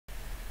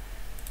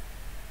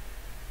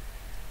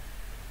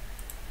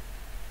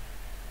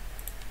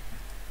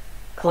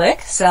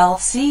Click cell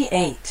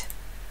C8.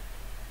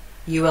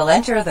 You will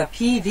enter the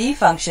PV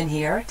function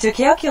here to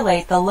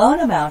calculate the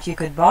loan amount you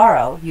could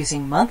borrow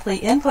using monthly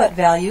input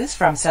values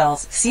from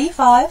cells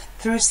C5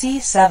 through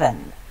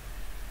C7.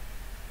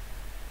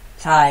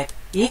 Type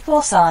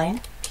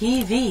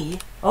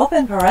 =PV,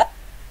 open parentheses.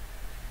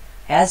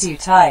 As you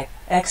type,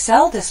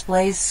 Excel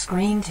displays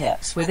screen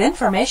tips with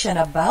information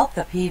about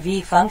the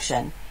PV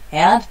function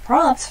and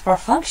prompts for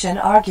function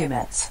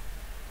arguments.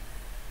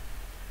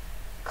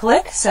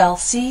 Click cell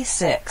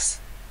C6.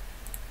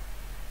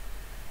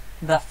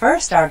 The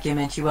first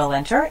argument you will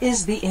enter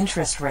is the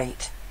interest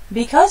rate.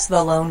 Because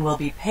the loan will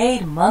be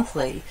paid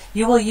monthly,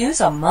 you will use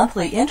a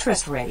monthly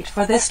interest rate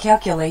for this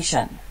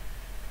calculation.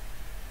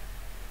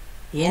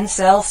 In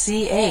cell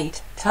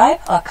C8,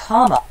 type a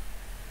comma.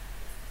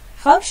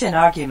 Function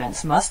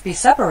arguments must be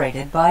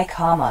separated by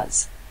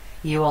commas.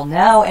 You will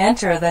now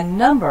enter the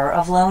number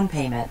of loan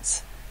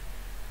payments.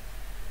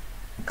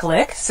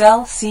 Click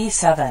cell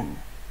C7.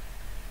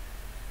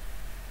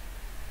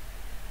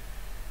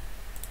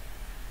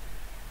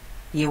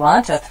 You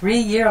want a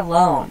 3-year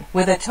loan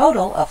with a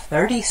total of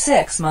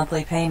 36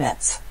 monthly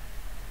payments.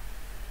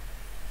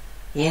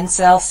 In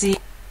cell C,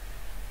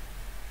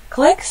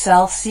 click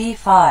cell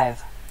C5.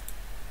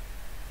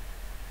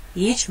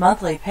 Each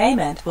monthly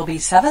payment will be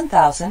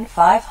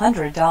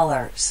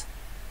 $7,500.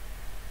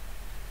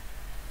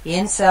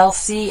 In cell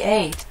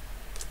C8,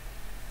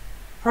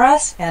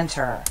 press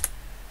Enter.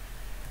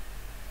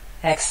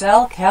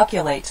 Excel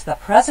calculates the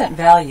present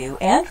value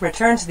and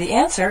returns the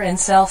answer in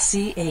cell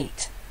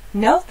C8.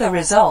 Note the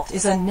result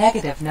is a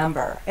negative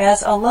number,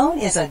 as a loan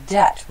is a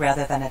debt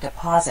rather than a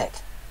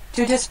deposit.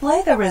 To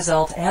display the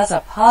result as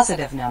a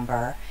positive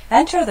number,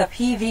 enter the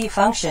PV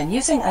function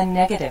using a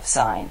negative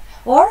sign,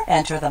 or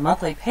enter the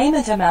monthly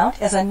payment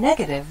amount as a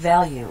negative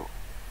value.